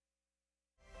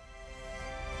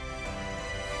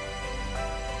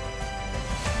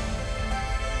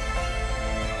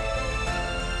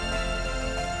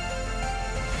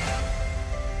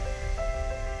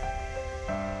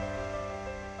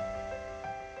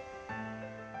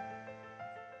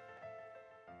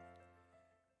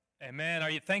Amen.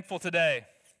 Are you thankful today?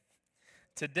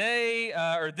 Today,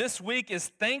 or this week, is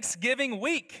Thanksgiving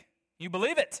week. You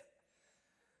believe it?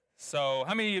 So,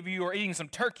 how many of you are eating some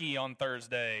turkey on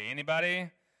Thursday? Anybody?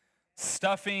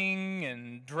 Stuffing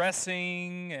and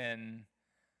dressing and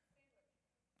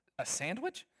a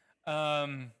sandwich?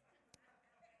 Angel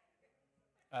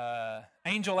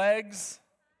eggs.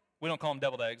 We don't call them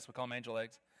deviled eggs. We call them angel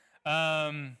eggs.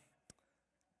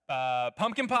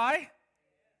 Pumpkin pie.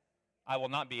 I will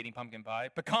not be eating pumpkin pie.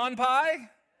 Pecan pie.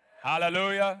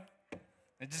 Hallelujah.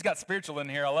 It just got spiritual in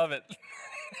here. I love it.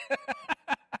 You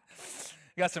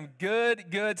got some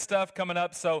good stuff coming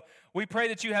up. So we pray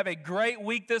that you have a great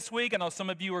week this week. I know some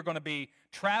of you are going to be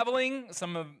traveling.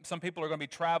 Some people are going to be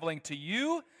traveling to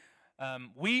you.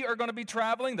 We are going to be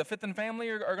traveling. The Fifth and family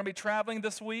are going to be traveling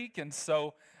this week. And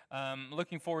so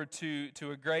looking forward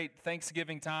to a great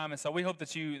Thanksgiving time. And so we hope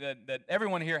that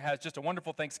everyone here has just a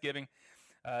wonderful Thanksgiving.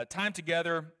 Time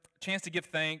together, chance to give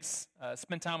thanks,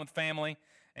 spend time with family,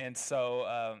 and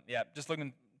so, just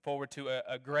looking forward to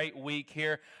a great week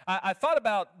here. I thought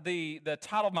about the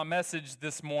title of my message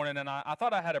this morning, and I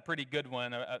thought I had a pretty good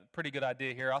one, a pretty good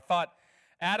idea here. I thought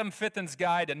Adam Fitton's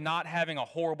Guide to Not Having a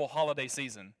Horrible Holiday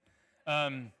Season.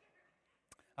 I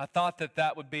thought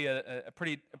that would be a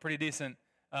pretty decent,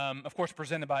 of course,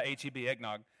 presented by H-E-B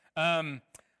Eggnog.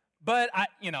 But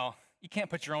you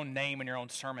can't put your own name in your own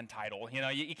sermon title.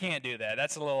 You can't do that.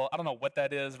 That's a little, I don't know what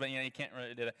that is, but you can't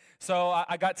really do that. So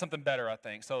I got something better, I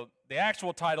think. So the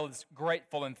actual title is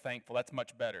Grateful and Thankful. That's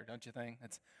much better, don't you think?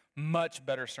 That's much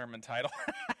better sermon title.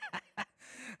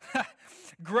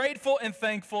 Grateful and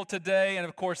thankful today. And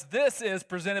of course, this is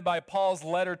presented by Paul's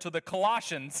letter to the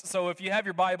Colossians. So if you have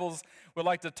your Bibles, we'd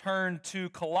like to turn to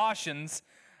Colossians.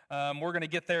 We're going to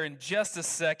get there in just a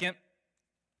second.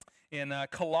 In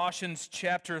Colossians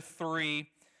chapter 3,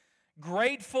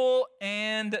 grateful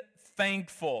and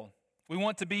thankful. We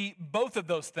want to be both of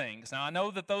those things. Now, I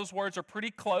know that those words are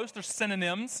pretty close. They're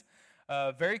synonyms,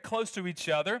 very close to each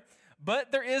other.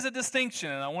 But there is a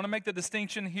distinction, and I want to make the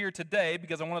distinction here today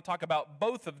because I want to talk about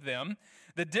both of them.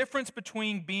 The difference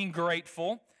between being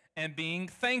grateful and being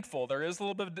thankful. There is a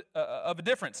little bit of a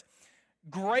difference.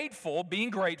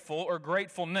 Being grateful or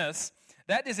gratefulness,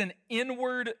 that is an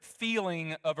inward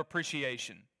feeling of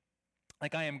appreciation.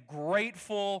 Like, I am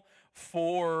grateful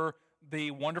for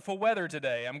the wonderful weather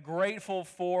today. I'm grateful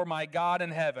for my God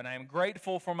in heaven. I am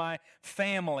grateful for my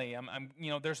family.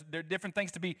 There are different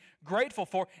things to be grateful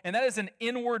for, and that is an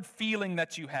inward feeling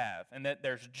that you have, and that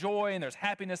there's joy and there's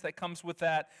happiness that comes with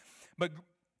that. But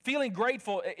feeling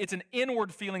grateful, it's an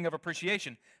inward feeling of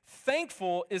appreciation.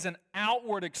 Thankful is an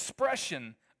outward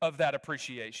expression of that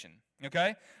appreciation.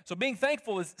 Okay? So being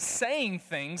thankful is saying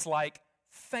things like,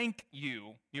 thank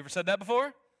you. You ever said that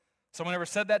before? Someone ever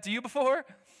said that to you before?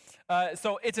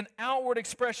 So it's an outward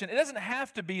expression. It doesn't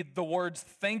have to be the words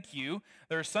thank you.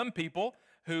 There are some people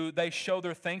who they show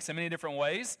their thanks in many different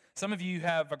ways. Some of you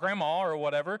have a grandma or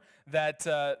whatever that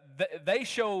they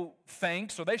show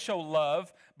thanks or they show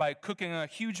love by cooking a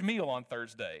huge meal on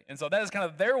Thursday. And so that is kind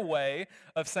of their way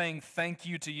of saying thank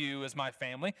you to you as my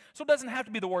family. So it doesn't have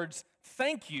to be the words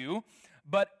thank you,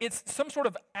 but it's some sort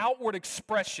of outward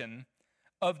expression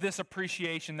of this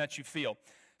appreciation that you feel.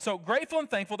 So grateful and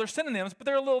thankful, they're synonyms, but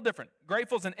they're a little different.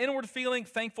 Grateful is an inward feeling,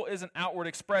 thankful is an outward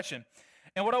expression.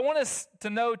 And what I want us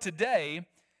to know today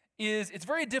is it's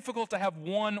very difficult to have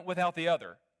one without the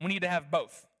other. We need to have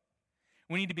both.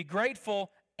 We need to be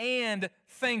grateful and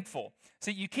thankful.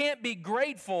 See, you can't be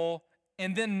grateful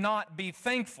and then not be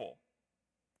thankful.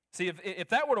 See, if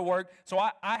that were to work, so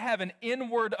I have an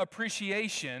inward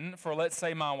appreciation for, let's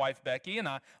say, my wife Becky, and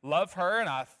I love her, and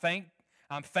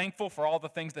I'm thankful for all the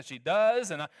things that she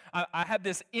does, and I have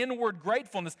this inward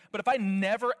gratefulness. But if I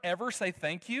never, ever say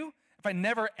thank you, if I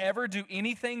never, ever do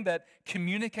anything that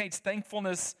communicates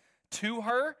thankfulness to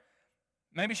her,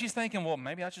 maybe she's thinking, well,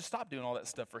 maybe I should stop doing all that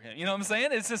stuff for him. You know what I'm saying?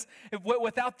 It's just,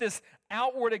 without this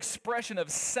outward expression of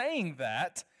saying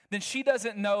that, then she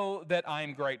doesn't know that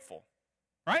I'm grateful,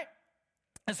 right?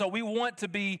 And so we want to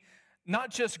be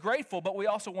not just grateful, but we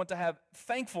also want to have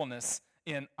thankfulness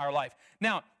in our life.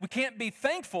 Now, we can't be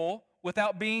thankful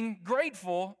without being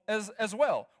grateful as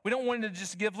well. We don't want to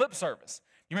just give lip service.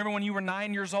 You remember when you were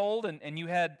 9 years old and you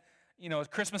had, it's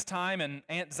Christmas time and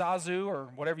Aunt Zazu,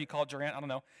 or whatever you called your aunt, I don't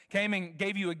know, came and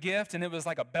gave you a gift and it was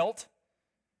like a belt,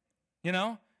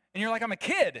 And you're like, I'm a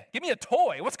kid. Give me a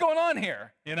toy. What's going on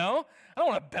here? I don't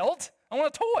want a belt. I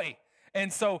want a toy.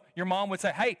 And so your mom would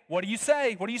say, hey, what do you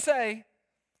say? What do you say?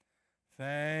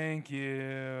 Thank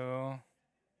you.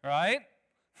 Right?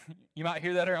 You might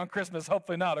hear that around Christmas.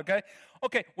 Hopefully not, okay?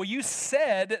 Okay, well, you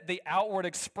said the outward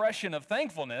expression of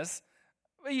thankfulness,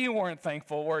 Well, you weren't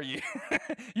thankful, were you?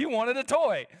 You wanted a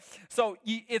toy. So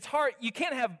it's hard. You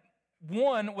can't have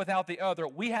one without the other.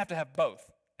 We have to have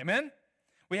both. Amen?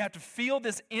 We have to feel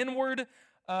this inward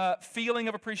feeling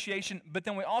of appreciation, but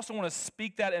then we also want to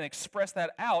speak that and express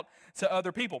that out to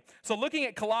other people. So looking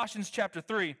at Colossians chapter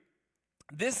 3,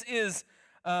 this is,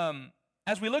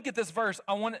 as we look at this verse,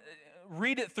 I want to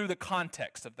read it through the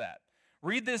context of that.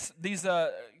 Read these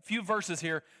few verses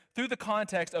here through the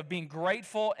context of being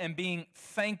grateful and being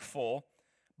thankful,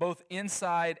 both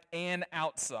inside and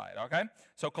outside, okay?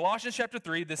 So Colossians chapter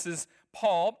 3, this is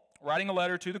Paul writing a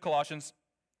letter to the Colossians,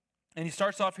 and he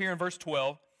starts off here in verse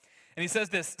 12, and he says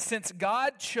this: since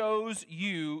God chose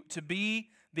you to be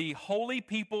the holy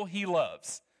people he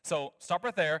loves. So stop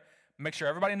right there. Make sure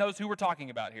everybody knows who we're talking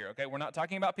about here, okay? We're not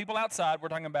talking about people outside. We're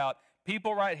talking about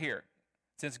people right here.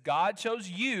 Since God chose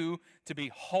you to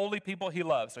be holy people he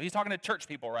loves. So he's talking to church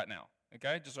people right now,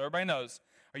 okay? Just so everybody knows.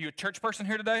 Are you a church person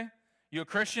here today? You a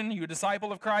Christian? You a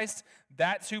disciple of Christ?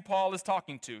 That's who Paul is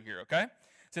talking to here, okay?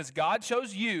 Since God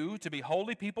chose you to be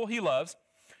holy people he loves,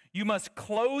 you must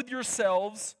clothe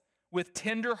yourselves with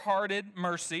tender-hearted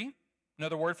mercy.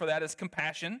 Another word for that is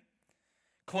compassion.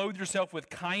 Clothe yourself with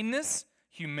kindness,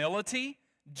 humility,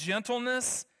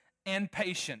 gentleness, and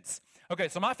patience. Okay,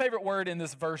 so my favorite word in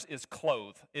this verse is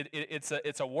clothe.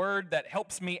 It's a word that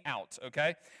helps me out,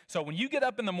 okay? So when you get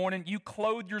up in the morning, you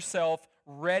clothe yourself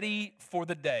ready for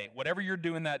the day, whatever you're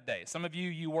doing that day. Some of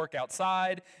you work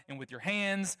outside and with your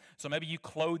hands, so maybe you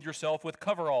clothe yourself with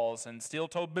coveralls and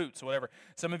steel-toed boots or whatever.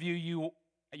 Some of you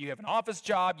have an office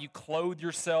job, you clothe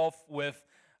yourself with,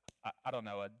 I don't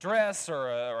know, a dress or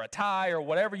a tie or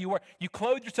whatever you wear. You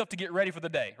clothe yourself to get ready for the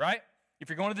day, right? If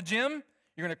you're going to the gym,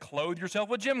 you're going to clothe yourself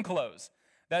with gym clothes.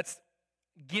 That's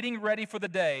getting ready for the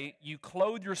day. You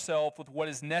clothe yourself with what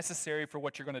is necessary for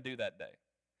what you're going to do that day.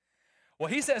 Well,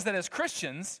 he says that as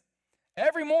Christians,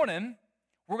 every morning,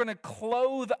 we're going to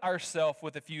clothe ourselves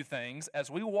with a few things as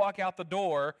we walk out the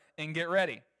door and get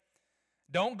ready.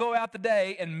 Don't go out the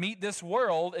day and meet this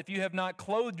world if you have not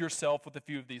clothed yourself with a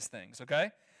few of these things,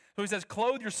 okay? So he says,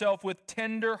 clothe yourself with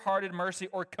tender-hearted mercy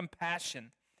or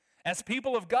compassion. As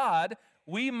people of God,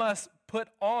 we must put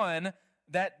on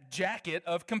that jacket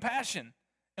of compassion,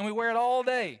 and we wear it all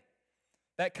day.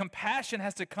 That compassion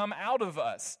has to come out of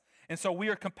us. And so we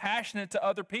are compassionate to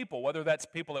other people, whether that's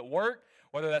people at work,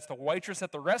 whether that's the waitress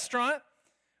at the restaurant.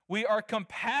 We are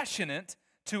compassionate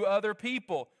to other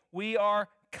people. We are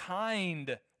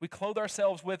kind. We clothe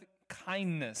ourselves with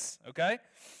kindness, okay?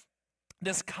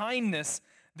 This kindness,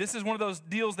 this is one of those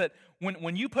deals that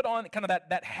when you put on kind of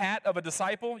that hat of a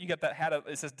disciple, you get that hat of,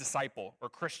 it says disciple or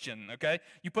Christian, okay?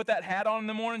 You put that hat on in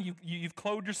the morning, you've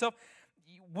clothed yourself.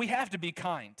 We have to be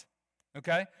kind,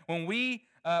 okay? When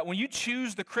you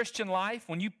choose the Christian life,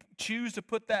 when you choose to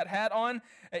put that hat on,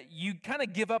 you kind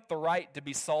of give up the right to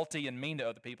be salty and mean to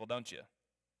other people, don't you?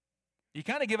 You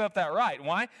kind of give up that right.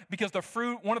 Why? Because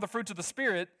one of the fruits of the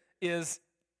Spirit is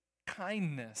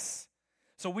kindness.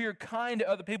 So we are kind to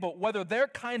other people, whether they're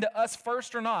kind to us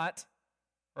first or not,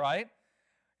 right?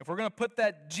 If we're going to put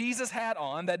that Jesus hat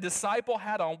on, that disciple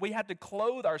hat on, we have to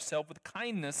clothe ourselves with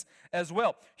kindness as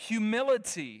well.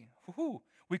 Humility.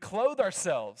 We clothe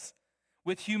ourselves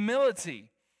with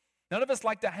humility. None of us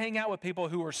like to hang out with people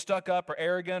who are stuck up or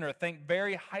arrogant or think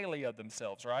very highly of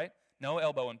themselves, right? No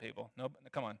elbowing people. No,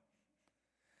 come on.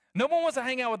 No one wants to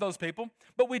hang out with those people,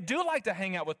 but we do like to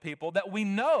hang out with people that we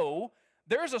know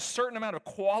there's a certain amount of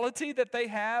quality that they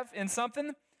have in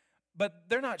something, but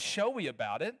they're not showy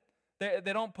about it.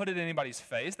 They don't put it in anybody's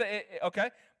face. Okay?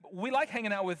 We like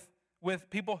hanging out with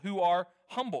people who are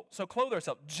humble. So clothe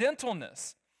ourselves.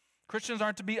 Gentleness. Christians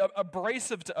aren't to be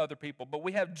abrasive to other people, but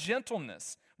we have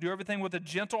gentleness. Do everything with a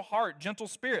gentle heart, gentle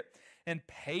spirit. And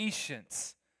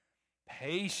patience.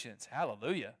 Patience.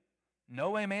 Hallelujah.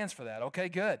 No amens for that. Okay,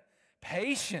 good.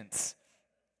 Patience.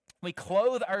 We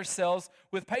clothe ourselves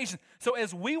with patience. So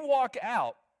as we walk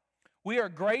out, we are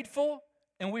grateful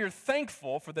and we are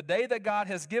thankful for the day that God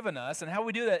has given us. And how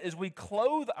we do that is we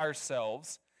clothe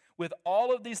ourselves with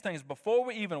all of these things before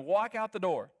we even walk out the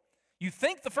door. You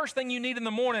think the first thing you need in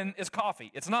the morning is coffee.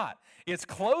 It's not. It's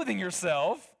clothing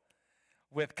yourself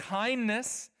with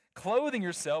kindness, clothing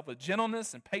yourself with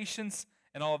gentleness and patience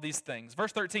and all of these things.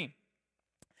 Verse 13.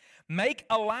 Make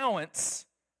allowance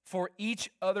for each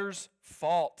other's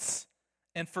faults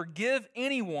and forgive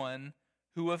anyone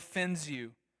who offends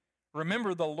you.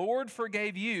 Remember, the Lord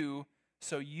forgave you,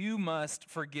 so you must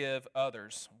forgive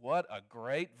others. What a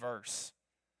great verse.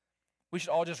 We should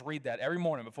all just read that every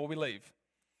morning before we leave.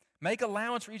 Make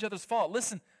allowance for each other's fault.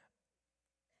 Listen,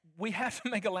 we have to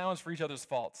make allowance for each other's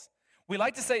faults. We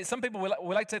like to say, some people,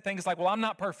 we like to say things like, well, I'm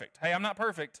not perfect. Hey, I'm not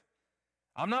perfect.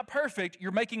 I'm not perfect.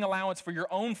 You're making allowance for your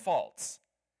own faults.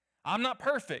 I'm not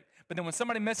perfect. But then when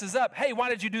somebody messes up, hey, why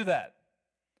did you do that?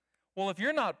 Well, if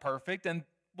you're not perfect, and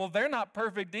well, they're not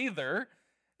perfect either,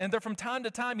 and they're from time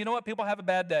to time, you know what? People have a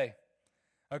bad day,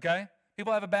 okay?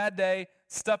 People have a bad day.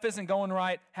 Stuff isn't going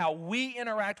right. How we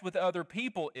interact with other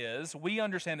people is we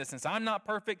understand that since I'm not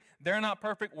perfect, they're not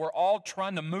perfect, we're all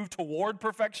trying to move toward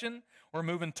perfection. We're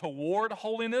moving toward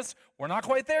holiness. We're not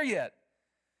quite there yet.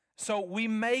 So we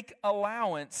make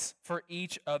allowance for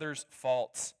each other's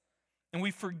faults. And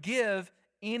we forgive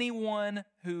anyone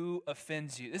who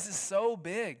offends you. This is so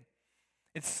big.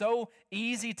 It's so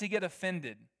easy to get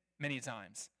offended many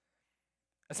times,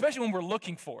 especially when we're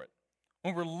looking for it,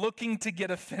 when we're looking to get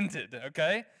offended,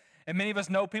 okay? And many of us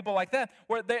know people like that,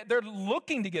 where they're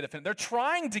looking to get offended. They're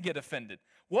trying to get offended.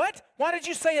 What? Why did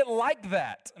you say it like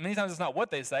that? And many times it's not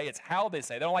what they say, it's how they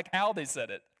say it. They don't like how they said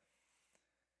it.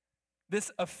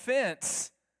 This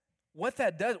offense, what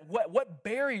that does, what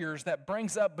barriers that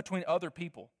brings up between other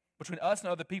people, between us and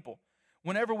other people.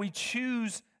 Whenever we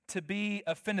choose to be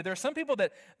offended, there are some people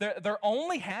that they're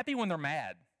only happy when they're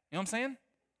mad. You know what I'm saying?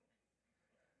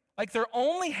 Like they're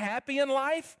only happy in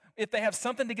life if they have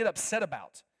something to get upset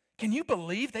about. Can you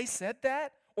believe they said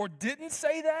that or didn't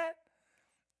say that?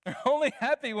 They're only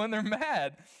happy when they're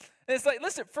mad. And it's like,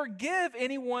 listen, forgive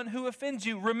anyone who offends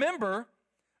you. Remember,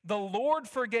 the Lord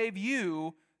forgave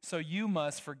you, so you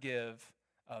must forgive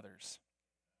others.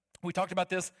 We talked about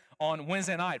this on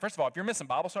Wednesday night. First of all, if you're missing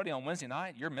Bible study on Wednesday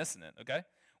night, you're missing it, okay?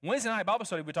 Wednesday night Bible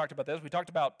study, we talked about this. We talked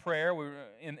about prayer. We were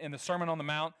in the Sermon on the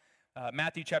Mount,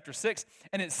 Matthew chapter 6.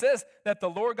 And it says that the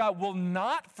Lord God will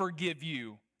not forgive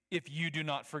you if you do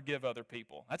not forgive other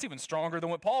people. That's even stronger than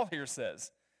what Paul here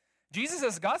says. Jesus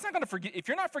says God's not going to forgive. If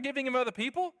you're not forgiving him other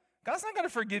people, God's not going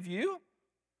to forgive you.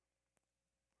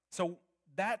 So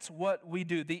that's what we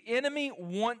do. The enemy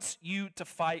wants you to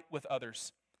fight with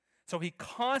others. So he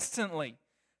constantly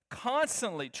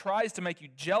tries to make you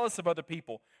jealous of other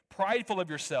people, prideful of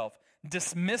yourself,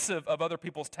 dismissive of other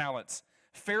people's talents,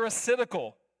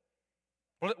 pharisaical.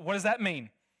 What does that mean?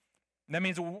 That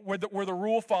means we're the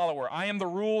rule follower. I am the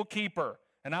rule keeper,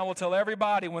 and I will tell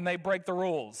everybody when they break the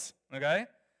rules, okay?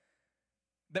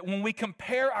 That when we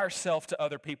compare ourselves to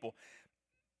other people,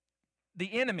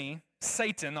 the enemy,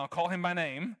 Satan, I'll call him by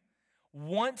name,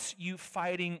 wants you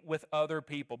fighting with other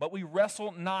people. But we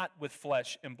wrestle not with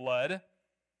flesh and blood,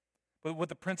 but with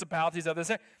the principalities of this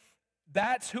air.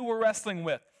 That's who we're wrestling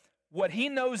with. What he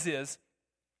knows is,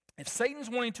 if Satan's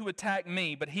wanting to attack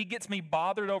me, but he gets me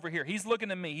bothered over here, he's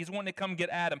looking at me, he's wanting to come get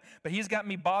Adam, but he's got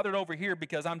me bothered over here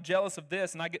because I'm jealous of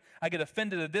this, and I get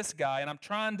offended of this guy, and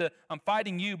I'm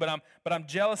fighting you, but I'm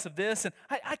jealous of this, and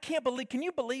I can't believe, can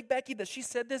you believe, Becky, that she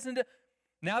said this? And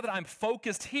now that I'm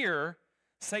focused here,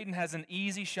 Satan has an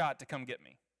easy shot to come get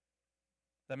me.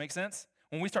 Does that make sense?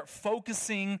 When we start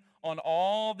focusing on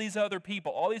all these other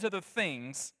people, all these other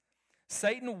things,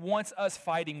 Satan wants us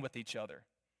fighting with each other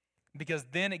because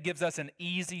then it gives us an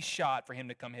easy shot for him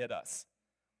to come hit us.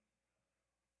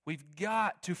 We've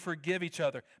got to forgive each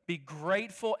other. Be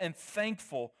grateful and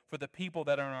thankful for the people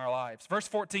that are in our lives. Verse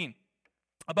 14,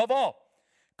 above all,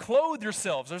 clothe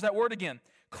yourselves. There's that word again.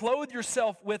 Clothe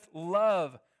yourself with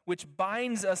love, which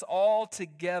binds us all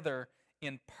together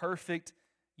in perfect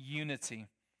unity.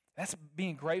 That's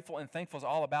being grateful and thankful is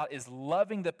all about, is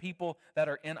loving the people that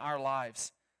are in our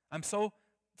lives. I'm so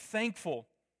thankful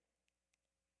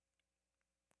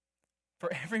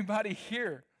for everybody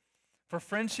here, for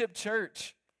Friendship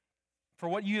Church, for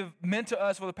what you have meant to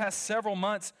us for the past several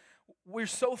months. We're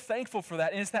so thankful for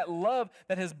that. And it's that love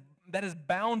that has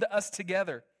bound us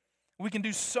together. We can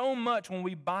do so much when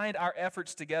we bind our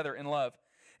efforts together in love.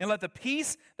 And let the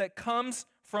peace that comes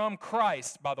from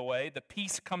Christ, by the way, the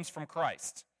peace comes from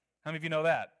Christ. How many of you know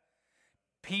that?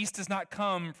 Peace does not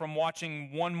come from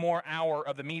watching one more hour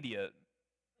of the media.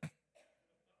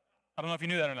 I don't know if you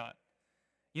knew that or not.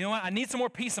 You know what? I need some more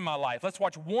peace in my life. Let's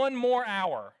watch one more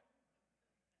hour.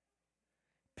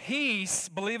 Peace,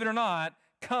 believe it or not,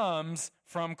 comes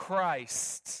from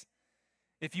Christ.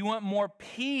 If you want more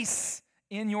peace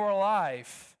in your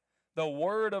life, the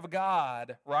Word of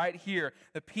God right here,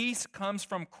 the peace comes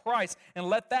from Christ, and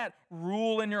let that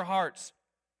rule in your hearts.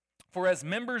 For as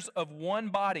members of one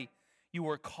body, you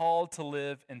were called to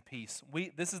live in peace.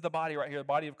 This is the body right here, the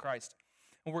body of Christ.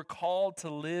 And we're called to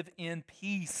live in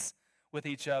peace with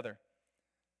each other.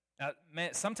 Now,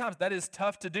 man, sometimes that is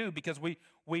tough to do because we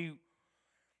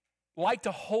like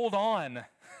to hold on,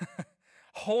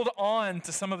 hold on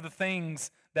to some of the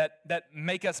things that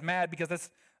make us mad because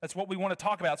that's what we want to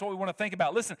talk about. That's what we want to think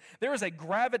about. Listen, there is a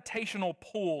gravitational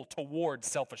pull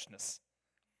towards selfishness.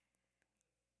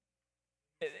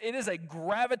 It is a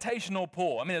gravitational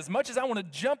pull. I mean, as much as I want to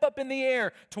jump up in the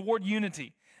air toward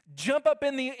unity, jump up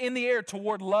in the air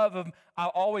toward love, I'll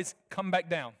always come back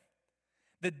down.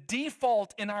 The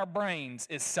default in our brains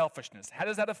is selfishness. How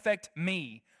does that affect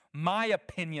me, my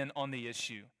opinion on the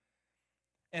issue?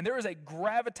 And there is a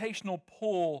gravitational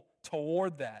pull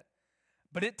toward that.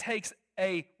 But it takes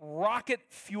a rocket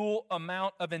fuel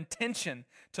amount of intention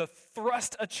to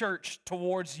thrust a church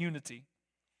towards unity.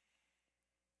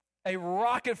 A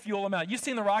rocket fuel amount. You've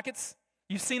seen the rockets?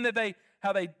 You've seen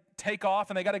how they take off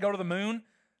and they got to go to the moon?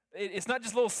 It's not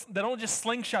just they don't just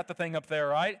slingshot the thing up there,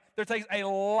 right? There takes a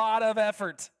lot of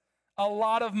effort, a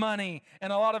lot of money,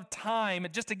 and a lot of time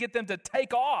just to get them to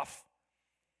take off,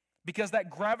 because that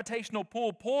gravitational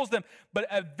pull pulls them. But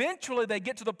eventually they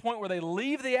get to the point where they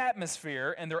leave the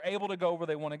atmosphere and they're able to go where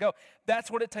they want to go.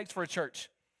 That's what it takes for a church.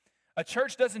 A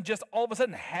church doesn't just all of a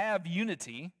sudden have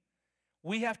unity.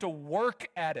 We have to work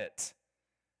at it.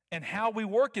 And how we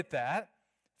work at that,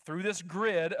 through this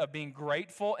grid of being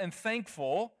grateful and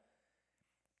thankful,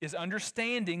 is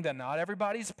understanding that not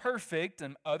everybody's perfect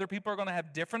and other people are going to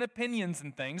have different opinions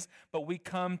and things, but we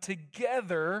come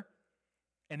together.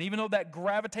 And even though that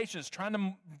gravitation is trying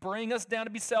to bring us down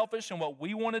to be selfish and what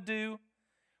we want to do,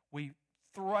 we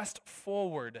thrust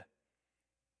forward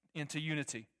into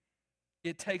unity.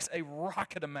 It takes a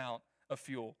rocket amount of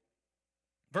fuel.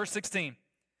 Verse 16,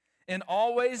 and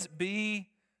always be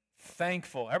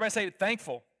thankful. Everybody say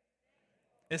thankful.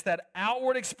 It's that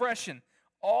outward expression.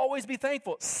 Always be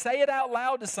thankful. Say it out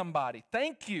loud to somebody.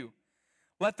 Thank you.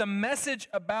 Let the message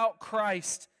about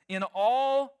Christ in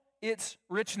all its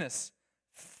richness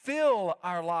fill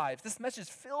our lives. This message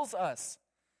fills us.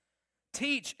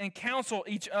 Teach and counsel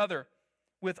each other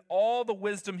with all the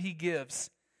wisdom he gives.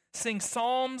 Sing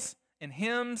psalms and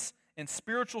hymns and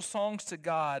spiritual songs to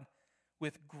God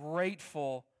with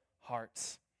grateful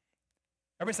hearts.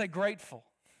 Everybody say grateful.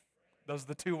 Those are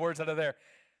the two words out of there.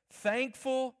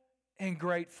 Thankful and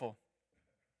grateful.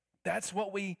 That's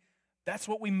what we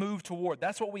move toward.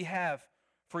 That's what we have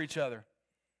for each other.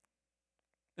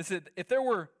 Listen, if there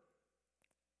were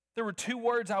two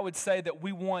words I would say that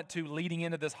we want to leading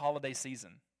into this holiday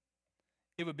season,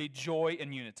 it would be joy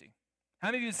and unity. How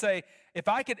many of you would say, if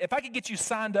I could get you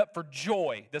signed up for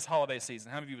joy this holiday season,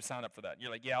 how many of you would sign up for that?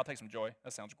 You're like, yeah, I'll take some joy.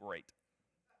 That sounds great.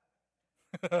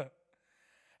 How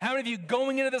many of you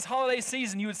going into this holiday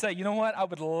season, you would say, you know what, I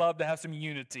would love to have some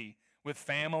unity with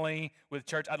family, with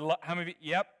church. How many of you,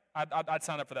 yep, I'd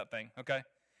sign up for that thing, okay?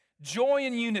 Joy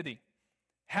and unity.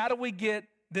 How do we get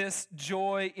this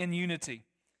joy and unity?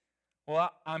 Well,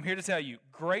 I'm here to tell you,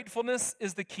 gratefulness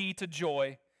is the key to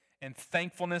joy, and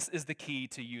thankfulness is the key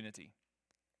to unity.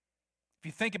 If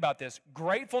you think about this,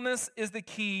 gratefulness is the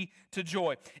key to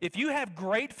joy. If you have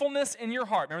gratefulness in your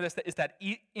heart, remember this, it's that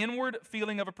inward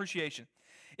feeling of appreciation.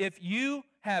 If you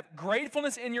have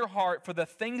gratefulness in your heart for the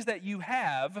things that you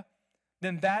have,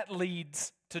 then that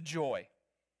leads to joy.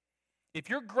 If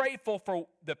you're grateful for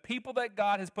the people that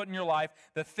God has put in your life,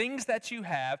 the things that you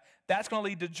have, that's going to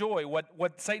lead to joy.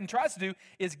 What Satan tries to do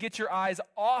is get your eyes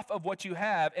off of what you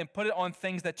have and put it on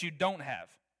things that you don't have.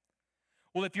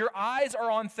 Well, if your eyes are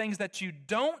on things that you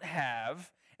don't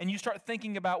have, and you start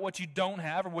thinking about what you don't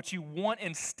have or what you want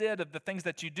instead of the things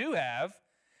that you do have,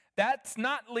 that's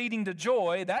not leading to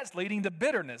joy, that's leading to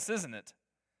bitterness, isn't it?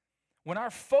 When our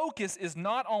focus is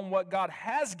not on what God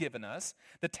has given us,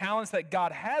 the talents that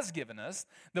God has given us,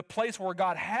 the place where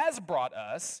God has brought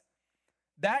us,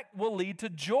 that will lead to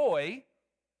joy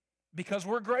because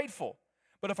we're grateful.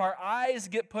 But if our eyes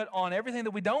get put on everything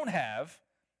that we don't have,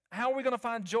 how are we going to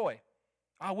find joy?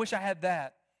 I wish I had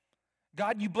that.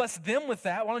 God, you blessed them with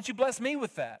that. Why don't you bless me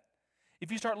with that?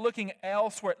 If you start looking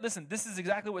elsewhere, listen, this is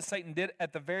exactly what Satan did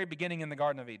at the very beginning in the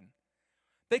Garden of Eden.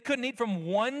 They couldn't eat from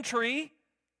one tree,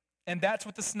 and that's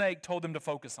what the snake told them to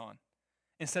focus on.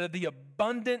 Instead of the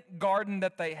abundant garden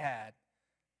that they had,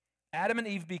 Adam and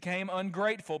Eve became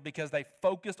ungrateful because they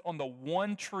focused on the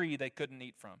one tree they couldn't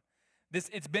eat from.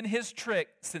 It's been his trick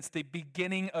since the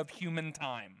beginning of human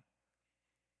time.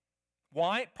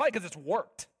 Why? Probably because it's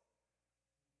worked.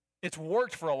 It's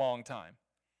worked for a long time.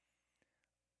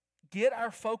 Get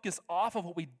our focus off of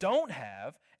what we don't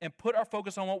have and put our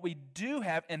focus on what we do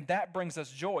have, and that brings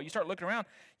us joy. You start looking around,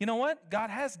 you know what? God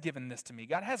has given this to me.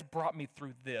 God has brought me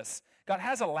through this. God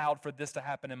has allowed for this to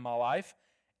happen in my life,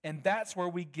 and that's where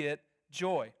we get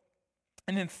joy.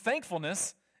 And then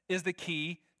thankfulness is the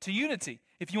key to unity.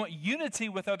 If you want unity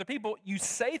with other people, you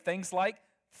say things like,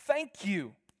 thank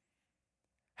you.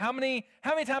 How many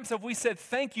times have we said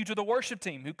thank you to the worship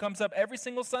team who comes up every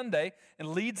single Sunday and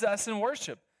leads us in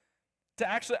worship?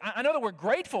 I know that we're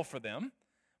grateful for them,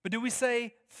 But do we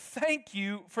say thank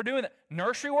you for doing that?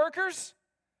 Nursery workers?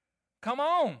 Come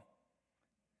on.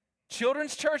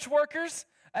 Children's church workers?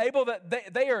 Able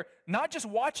that they are not just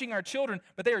watching our children,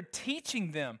 but they are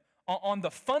teaching them on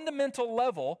the fundamental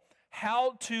level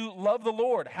how to love the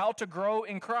Lord, how to grow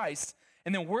in Christ.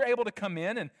 And then we're able to come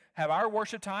in and have our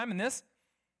worship time and this.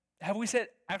 Have we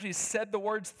actually said the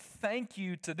words thank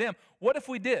you to them? What if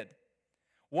we did?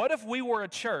 What if we were a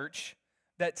church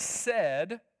that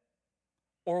said,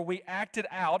 or we acted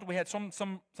out, we had some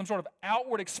sort of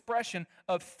outward expression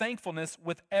of thankfulness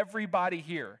with everybody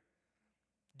here?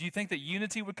 Do you think that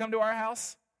unity would come to our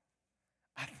house?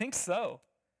 I think so.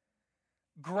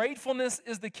 Gratefulness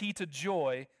is the key to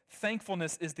joy.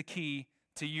 Thankfulness is the key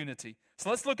to unity. So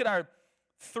let's look at our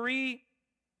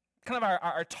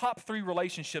top three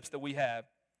relationships that we have.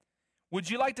 Would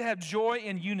you like to have joy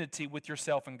and unity with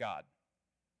yourself and God?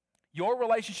 Your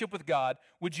relationship with God,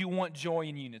 would you want joy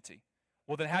and unity?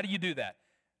 Well, then how do you do that?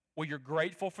 Well, you're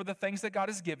grateful for the things that God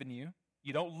has given you.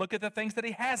 You don't look at the things that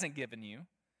He hasn't given you,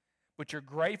 but you're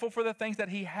grateful for the things that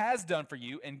He has done for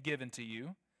you and given to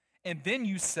you. And then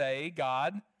you say,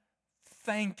 God,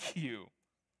 thank you.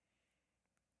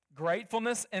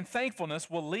 Gratefulness and thankfulness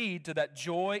will lead to that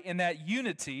joy and that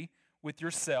unity with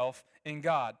yourself and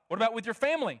God. What about with your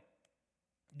family?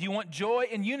 Do you want joy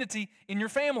and unity in your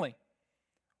family?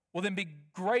 Well, then be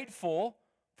grateful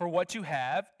for what you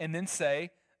have and then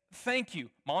say, thank you.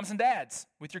 Moms and dads,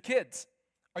 with your kids.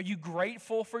 Are you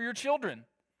grateful for your children?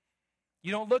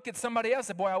 You don't look at somebody else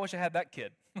and say, boy, I wish I had that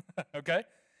kid. Okay?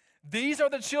 These are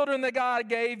the children that God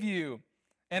gave you.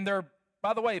 And they're,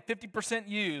 by the way, 50%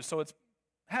 used, so it's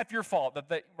half your fault that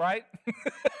they, right?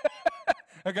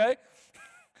 Okay?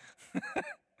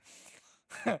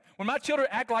 When my children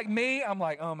act like me, I'm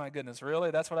like, oh my goodness,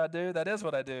 really? That's what I do? That is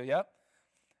what I do, yep.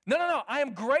 No. I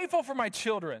am grateful for my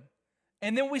children.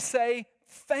 And then we say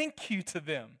thank you to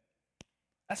them.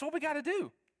 That's what we got to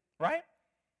do, right?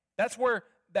 That's where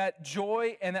that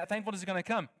joy and that thankfulness is going to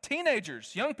come.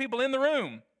 Teenagers, young people in the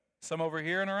room, some over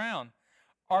here and around.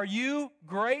 Are you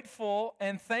grateful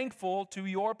and thankful to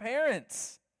your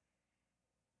parents?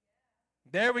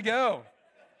 There we go.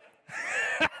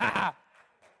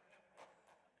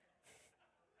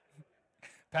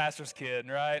 Pastor's kid,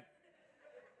 right?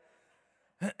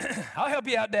 I'll help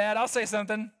you out, Dad. I'll say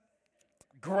something.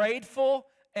 Grateful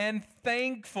and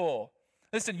thankful.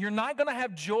 Listen, you're not going to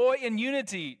have joy and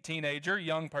unity, teenager,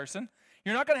 young person.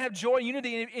 You're not going to have joy and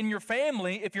unity in your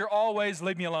family if you're always,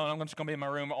 leave me alone, I'm just going to be in my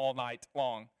room all night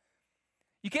long.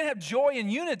 You can't have joy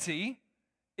and unity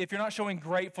if you're not showing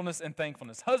gratefulness and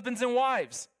thankfulness. Husbands and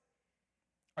wives,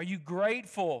 are you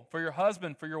grateful for your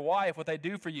husband, for your wife, what they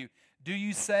do for you? Do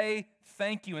you say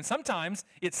thank you? And sometimes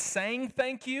it's saying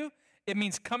thank you. It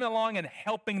means coming along and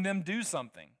helping them do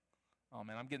something. Oh,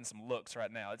 man, I'm getting some looks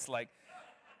right now. It's like,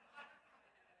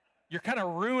 you're kind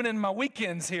of ruining my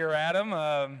weekends here,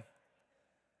 Adam.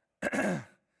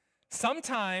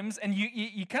 Sometimes, and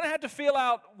you kind of have to feel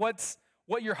out what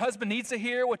your husband needs to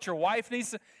hear, what your wife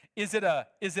needs to. Is it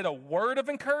a word of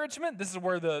encouragement? This is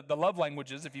where the love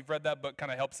languages, if you've read that book,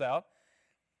 kind of helps out.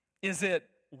 Is it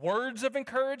words of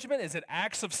encouragement? Is it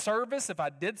acts of service? If I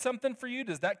did something for you,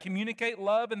 does that communicate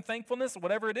love and thankfulness,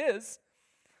 whatever it is?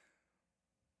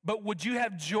 But would you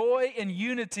have joy and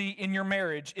unity in your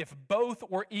marriage if both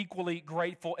were equally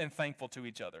grateful and thankful to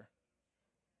each other?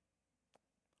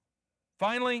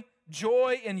 Finally,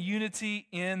 joy and unity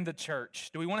in the church.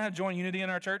 Do we want to have joy and unity in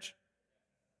our church?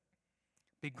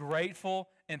 Be grateful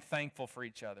and thankful for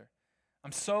each other.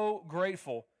 I'm so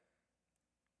grateful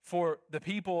for the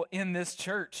people in this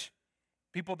church,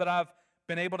 people that I've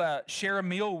been able to share a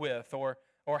meal with or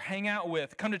hang out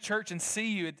with, come to church and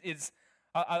see you.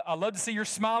 I love to see your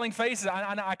smiling faces.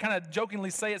 I kind of jokingly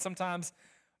say it sometimes,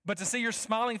 but to see your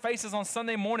smiling faces on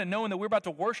Sunday morning, knowing that we're about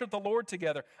to worship the Lord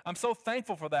together, I'm so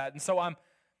thankful for that. And so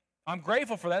I'm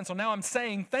grateful for that. And so now I'm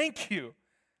saying thank you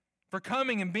for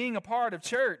coming and being a part of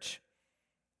church.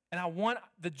 And I want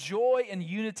the joy and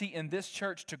unity in this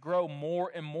church to grow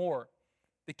more and more.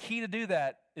 The key to do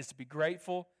that is to be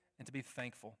grateful and to be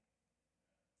thankful.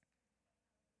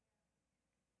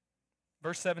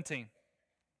 Verse 17.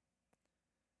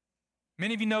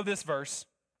 Many of you know this verse.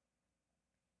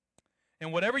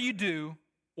 And whatever you do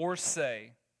or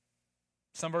say,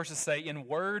 some verses say, in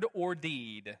word or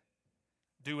deed,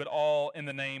 do it all in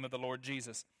the name of the Lord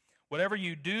Jesus. Whatever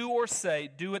you do or say,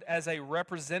 do it as a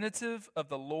representative of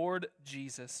the Lord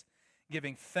Jesus,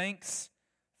 giving thanks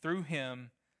through him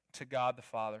to God the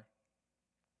Father.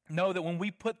 Know that when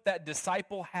we put that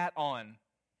disciple hat on,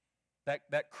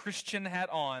 that Christian hat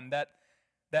on,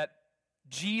 that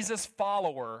Jesus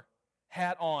follower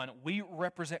hat on, we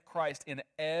represent Christ in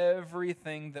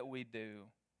everything that we do.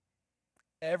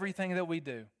 Everything that we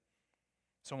do.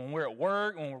 So when we're at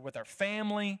work, when we're with our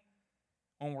family,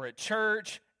 when we're at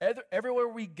church, everywhere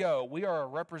we go, we are a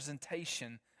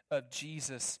representation of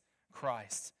Jesus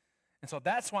Christ. And so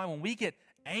that's why when we get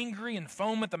angry and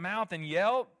foam at the mouth and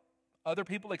yell, other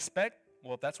people expect,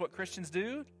 well, if that's what Christians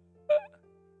do.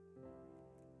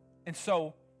 And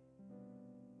so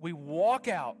we walk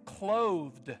out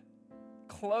clothed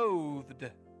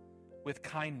with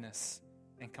kindness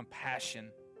and compassion,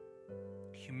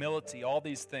 humility, all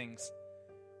these things.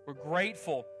 We're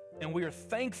grateful and we are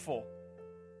thankful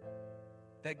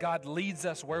that God leads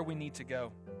us where we need to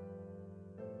go.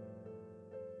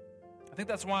 I think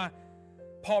that's why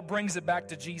Paul brings it back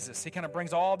to Jesus. He kind of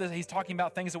brings all this. He's talking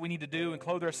about things that we need to do and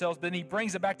clothe ourselves, but then he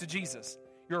brings it back to Jesus.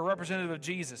 You're a representative of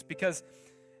Jesus, because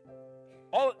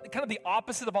all kind of the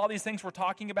opposite of all these things we're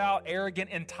talking about,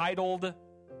 arrogant, entitled,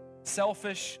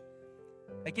 selfish,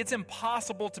 it gets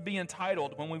impossible to be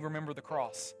entitled when we remember the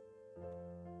cross.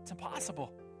 It's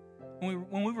impossible.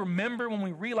 When we remember, when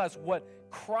we realize what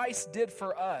Christ did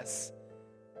for us,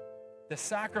 the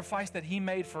sacrifice that he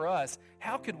made for us,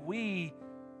 how could we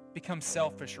become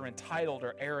selfish or entitled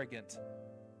or arrogant?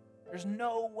 There's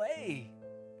no way.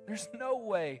 There's no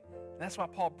way. And that's why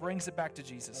Paul brings it back to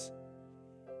Jesus.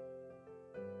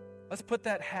 Let's put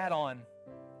that hat on.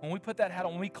 When we put that hat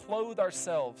on, when we clothe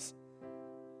ourselves,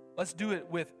 let's do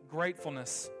it with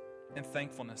gratefulness and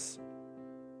thankfulness.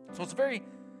 So it's a very,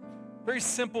 very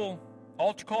simple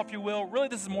altar call, if you will. Really,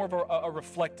 this is more of a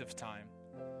reflective time.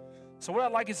 So what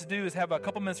I'd like us to do is have a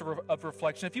couple minutes of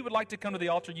reflection. If you would like to come to the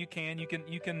altar, you can. You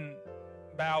can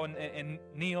bow and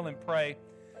kneel and pray.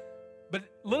 But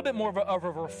a little bit more of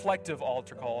a reflective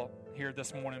altar call here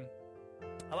this morning.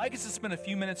 I'd like us to spend a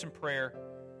few minutes in prayer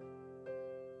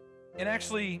and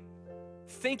actually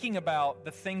thinking about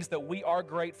the things that we are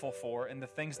grateful for and the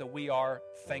things that we are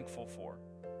thankful for.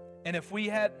 And if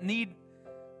we need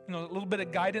a little bit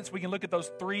of guidance, we can look at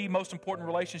those three most important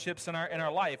relationships in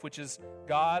our life, which is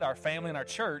God, our family, and our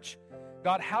church.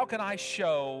 God, how can I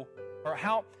show, or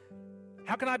how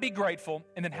can I be grateful,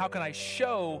 and then how can I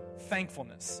show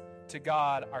thankfulness to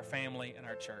God, our family, and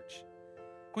our church?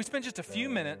 Can we spend just a few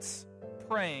minutes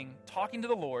praying, talking to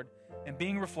the Lord, and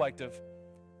being reflective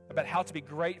about how to be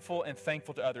grateful and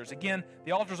thankful to others? Again,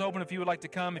 the altar's open if you would like to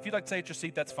come. If you'd like to stay at your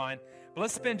seat, that's fine. But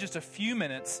let's spend just a few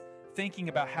minutes thinking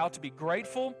about how to be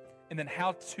grateful and then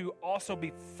how to also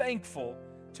be thankful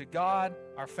to God,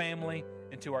 our family,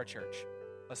 and to our church.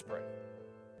 Let's pray.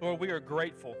 Lord, we are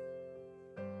grateful.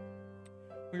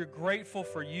 We are grateful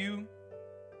for you,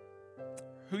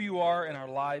 who you are in our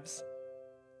lives.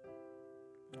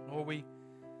 Lord, we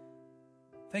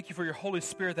thank you for your Holy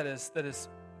Spirit that has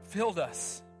filled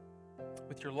us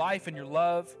with your life and your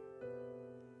love.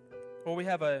 Lord, we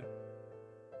have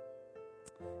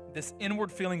this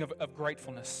inward feeling of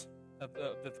gratefulness,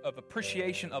 of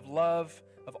appreciation, of love,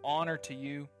 of honor to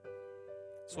you.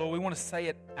 So Lord, we want to say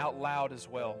it out loud as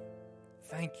well.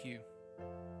 Thank you.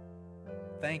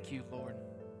 Thank you, Lord.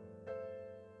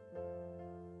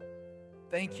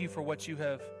 Thank you for what you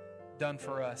have done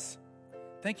for us.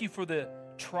 Thank you for the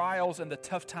trials and the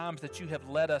tough times that you have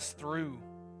led us through.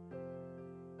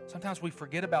 Sometimes we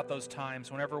forget about those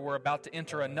times whenever we're about to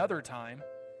enter another time.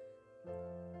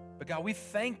 But God, we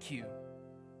thank you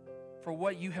for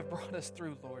what you have brought us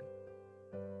through, Lord.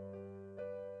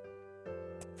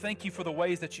 Thank you for the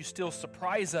ways that you still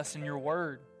surprise us in your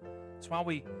word. That's why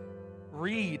we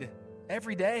read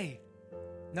every day,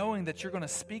 knowing that you're going to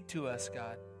speak to us,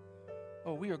 God.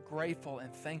 Oh, we are grateful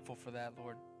and thankful for that,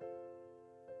 Lord.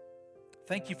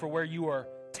 Thank you for where you are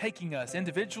taking us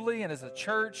individually and as a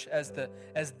church, as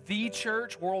the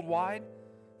church worldwide.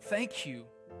 Thank you.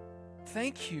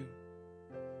 Thank you.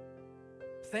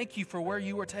 Thank you for where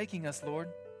you are taking us, Lord.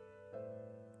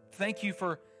 Thank you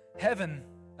for heaven,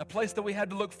 a place that we had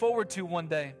to look forward to one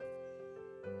day,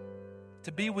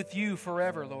 to be with you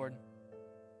forever, Lord.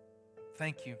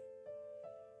 Thank you.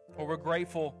 Lord, we're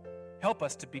grateful. Help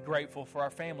us to be grateful for our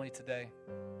family today.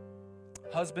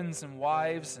 Husbands and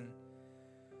wives and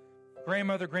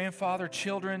grandmother, grandfather,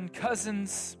 children,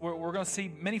 cousins. We're going to see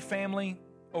many family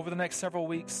over the next several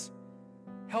weeks.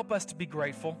 Help us to be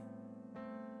grateful.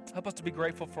 Help us to be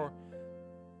grateful for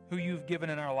who you've given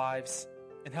in our lives,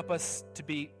 and help us to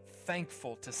be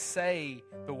thankful, to say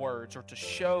the words or to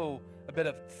show a bit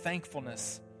of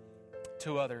thankfulness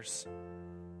to others.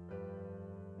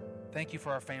 Thank you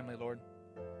for our family, Lord.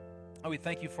 Oh, we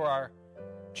thank you for our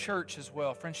church as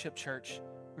well, Friendship Church.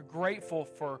 We're grateful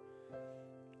for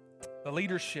the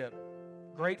leadership,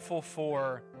 grateful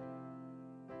for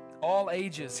all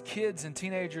ages, kids and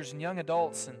teenagers and young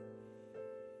adults, and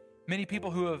many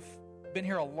people who have been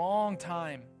here a long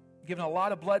time, given a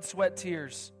lot of blood, sweat,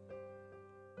 tears.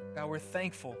 God, we're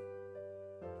thankful.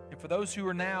 And for those who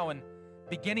are now and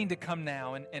beginning to come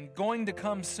now and going to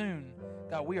come soon,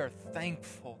 God, we are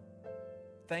thankful.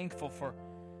 Thankful for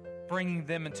bringing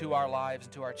them into our lives,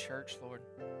 into our church, Lord.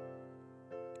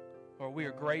 Lord, we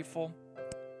are grateful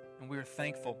and we are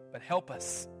thankful. But help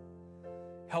us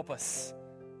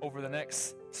over the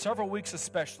next several weeks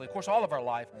especially. Of course, all of our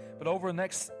life, but over the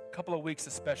next couple of weeks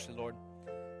especially, Lord.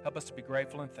 Help us to be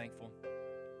grateful and thankful.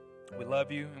 We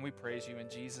love you and we praise you in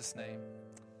Jesus' name.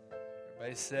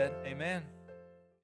 Everybody said, amen.